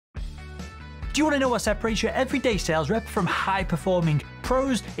Do you want to know what separates your everyday sales rep from high-performing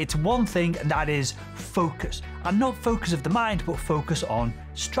pros? It's one thing, and that is focus. And not focus of the mind, but focus on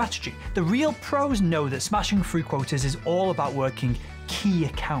strategy. The real pros know that smashing through quotas is all about working key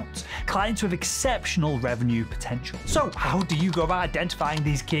accounts, clients with exceptional revenue potential. So how do you go about identifying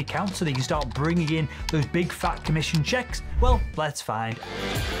these key accounts so that you can start bringing in those big fat commission checks? Well, let's find out.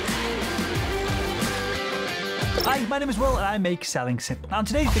 Hi, my name is Will and I make selling simple. Now in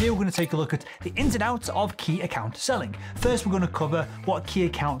today's video, we're going to take a look at the ins and outs of key account selling. First, we're going to cover what key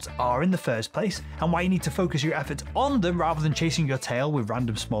accounts are in the first place and why you need to focus your efforts on them rather than chasing your tail with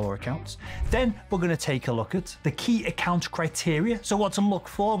random smaller accounts. Then we're going to take a look at the key account criteria, so what to look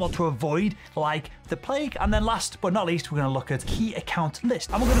for, what to avoid like the plague. And then last but not least, we're going to look at key account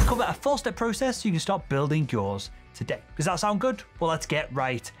list. And we're going to cover a 4-step process so you can start building yours today. Does that sound good? Well, let's get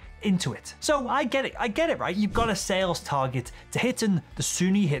right into it. So I get it, right? You've got a sales target to hit, and the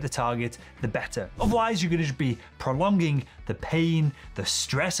sooner you hit the target, the better. Otherwise, you're going to just be prolonging the pain, the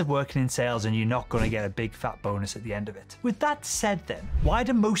stress of working in sales, and you're not going to get a big fat bonus at the end of it. With that said then, why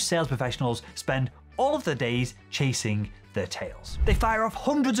do most sales professionals spend all of their days chasing their tails? They fire off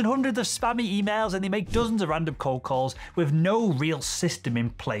hundreds and hundreds of spammy emails and they make dozens of random cold calls with no real system in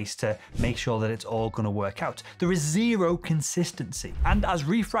place to make sure that it's all going to work out. There is zero consistency. And as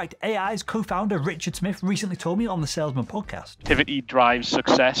Refract AI's co-founder Richard Smith recently told me on the Salesman podcast, activity drives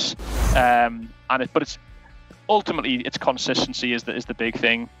success, but it's ultimately it's consistency is the big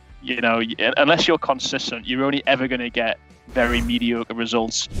thing. You know, unless you're consistent, you're only ever going to get very mediocre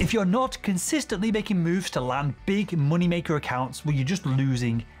results. If you're not consistently making moves to land big moneymaker accounts, well, you're just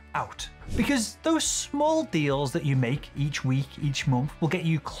losing out. Because those small deals that you make each week, each month, will get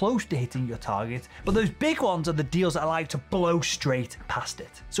you close to hitting your target, but those big ones are the deals that I like to blow straight past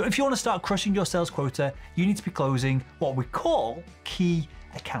it. So if you want to start crushing your sales quota, you need to be closing what we call key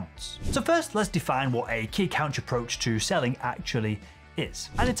accounts. So first, let's define what a key account approach to selling actually is.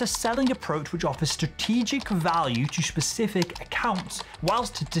 And it's a selling approach which offers strategic value to specific accounts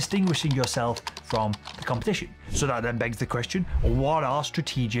whilst distinguishing yourself from the competition. So that then begs the question, what are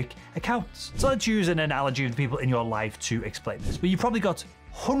strategic accounts? So let's use an analogy of the people in your life to explain this. But you've probably got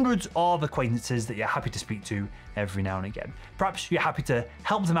hundreds of acquaintances that you're happy to speak to every now and again. Perhaps you're happy to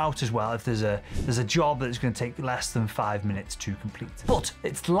help them out as well if there's a job that's going to take less than 5 minutes to complete. But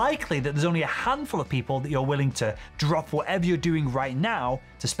it's likely that there's only a handful of people that you're willing to drop whatever you're doing right now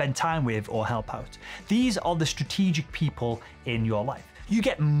to spend time with or help out. These are the strategic people in your life. You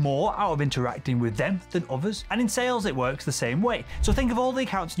get more out of interacting with them than others, and in sales it works the same way. So think of all the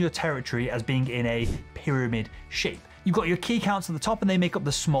accounts in your territory as being in a pyramid shape. You've got your key accounts at the top and they make up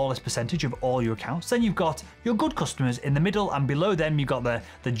the smallest percentage of all your accounts. Then you've got your good customers in the middle, and below them you've got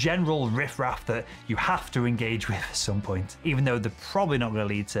the general riffraff that you have to engage with at some point, even though they're probably not going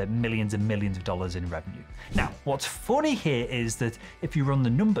to lead to millions and millions of dollars in revenue. Now, what's funny here is that if you run the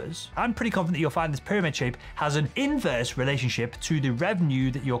numbers, I'm pretty confident that you'll find this pyramid shape has an inverse relationship to the revenue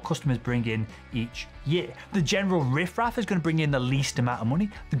that your customers bring in each year. The general riffraff is going to bring in the least amount of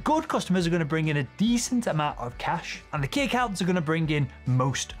money. The good customers are going to bring in a decent amount of cash, and the key accounts are going to bring in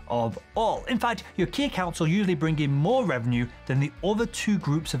most of all. In fact, your key accounts will usually bring in more revenue than the other two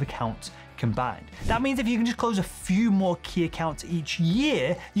groups of accounts combined. That means if you can just close a few more key accounts each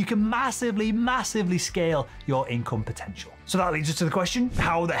year, you can massively scale your income potential. So that leads us to the question,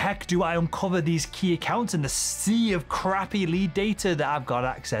 how the heck do I uncover these key accounts in the sea of crappy lead data that I've got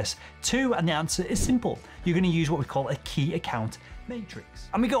access to? And the answer is simple. You're going to use what we call a key account matrix.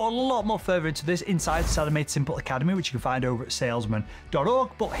 And we go a lot more further into this inside Selling Made Simple Academy, which you can find over at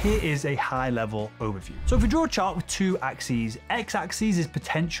salesman.org, but here is a high-level overview. So if we draw a chart with two axes, x-axis is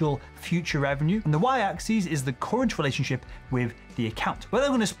potential future revenue, and the y-axis is the current relationship with the account. We're then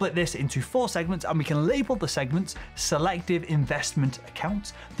going to split this into 4 segments, and we can label the segments selective investment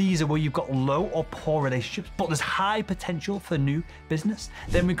accounts. These are where you've got low or poor relationships, but there's high potential for new business.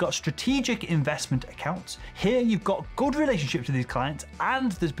 Then we've got strategic investment accounts. Here you've got good relationships with these clients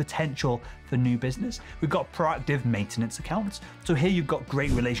and there's potential for new business. We've got proactive maintenance accounts. So here you've got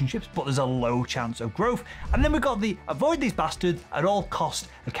great relationships, but there's a low chance of growth. And then we've got the avoid these bastards at all cost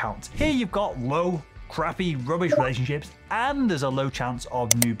accounts. Here you've got low, crappy, rubbish relationships, and there's a low chance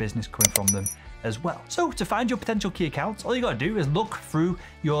of new business coming from them as well. So to find your potential key accounts, all you got to do is look through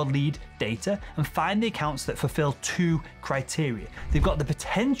your lead data and find the accounts that fulfill 2 criteria. They've got the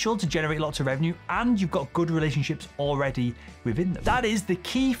potential to generate lots of revenue and you've got good relationships already within them. That is the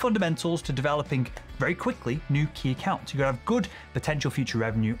key fundamentals to developing very quickly new key accounts. You've got to have good potential future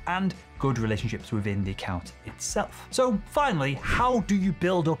revenue and good relationships within the account itself. So finally, how do you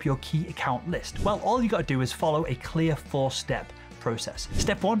build up your key account list? Well, all you got to do is follow a clear 4-step process.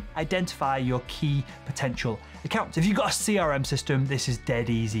 Step 1, identify your key potential accounts. If you've got a CRM system, this is dead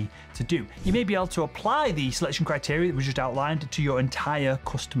easy to do. You may be able to apply the selection criteria that we just outlined to your entire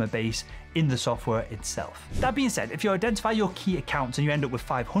customer base in the software itself. That being said, if you identify your key accounts and you end up with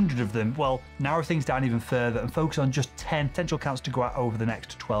 500 of them, well, narrow things down even further and focus on just 10 potential accounts to go out over the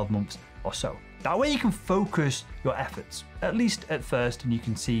next 12 months or so. That way you can focus your efforts, at least at first, and you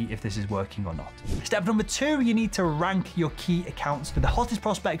can see if this is working or not. Step number 2, you need to rank your key accounts with the hottest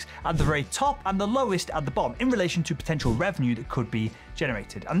prospects at the very top and the lowest at the bottom in relation to potential revenue that could be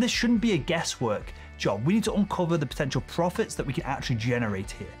generated. And this shouldn't be a guesswork job. We need to uncover the potential profits that we can actually generate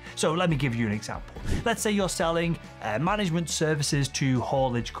here. So let me give you an example. Let's say you're selling management services to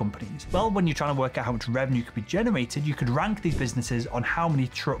haulage companies. Well, when you're trying to work out how much revenue could be generated, you could rank these businesses on how many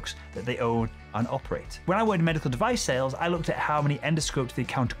trucks that they own and operate. When I worked in medical device sales, I looked at how many endoscopes the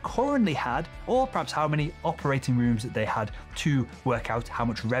account currently had, or perhaps how many operating rooms that they had, to work out how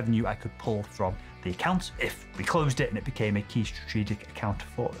much revenue I could pull from the account if we closed it and it became a key strategic account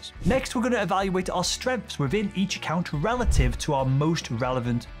for us. Next, we're going to evaluate our strengths within each account relative to our most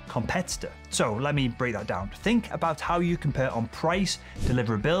relevant competitor. So let me break that down. Think about how you compare on price,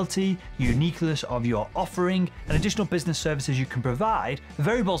 deliverability, uniqueness of your offering, and additional business services you can provide,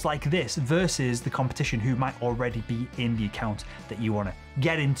 variables like this versus the competition who might already be in the account that you want to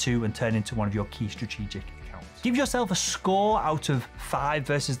get into and turn into one of your key strategic accounts. Give yourself a score out of 5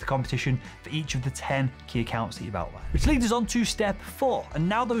 versus the competition for each of the 10 key accounts that you've outlined. Which leads us on to step 4. And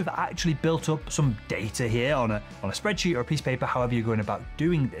now that we've actually built up some data here on a spreadsheet or a piece of paper, however you're going about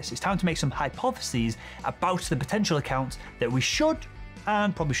doing this, it's time to make some hypotheses about the potential accounts that we should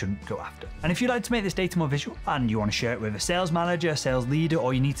and probably shouldn't go after. And if you'd like to make this data more visual and you want to share it with a sales manager, a sales leader,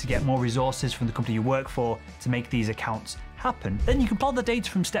 or you need to get more resources from the company you work for to make these accounts happen, then you can plot the data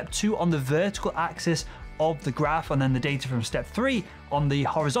from step 2 on the vertical axis of the graph, and then the data from step 3 on the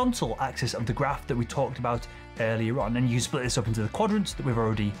horizontal axis of the graph that we talked about earlier on. And you split this up into the quadrants that we've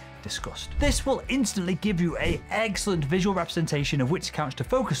already discussed. This will instantly give you an excellent visual representation of which accounts to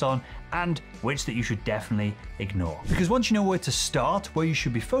focus on and which that you should definitely ignore. Because once you know where to start, where you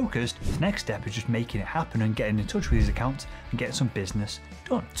should be focused, the next step is just making it happen and getting in touch with these accounts and getting some business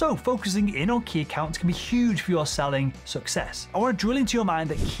done. So focusing in on key accounts can be huge for your selling success. I want to drill into your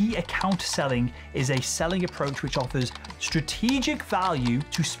mind that key account selling is a selling approach which offers strategic value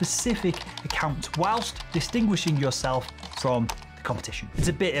to specific accounts whilst distinguishing yourself from competition. It's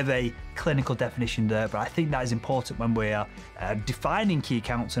a bit of a clinical definition there, but I think that is important when we are defining key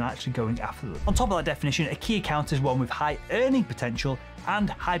accounts and actually going after them. On top of that definition, a key account is one with high earning potential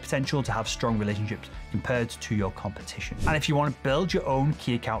and high potential to have strong relationships compared to your competition. And if you want to build your own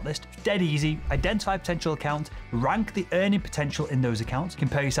key account list, it's dead easy. Identify potential accounts, rank the earning potential in those accounts,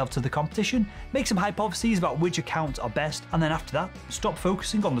 compare yourself to the competition, make some hypotheses about which accounts are best, and then after that, stop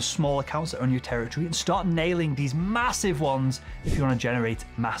focusing on the small accounts that are in your territory and start nailing these massive ones if you want to generate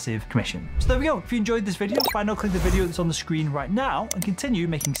massive commission. So there we go. If you enjoyed this video, why not click the video that's on the screen right now and continue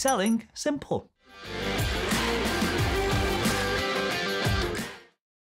making selling simple.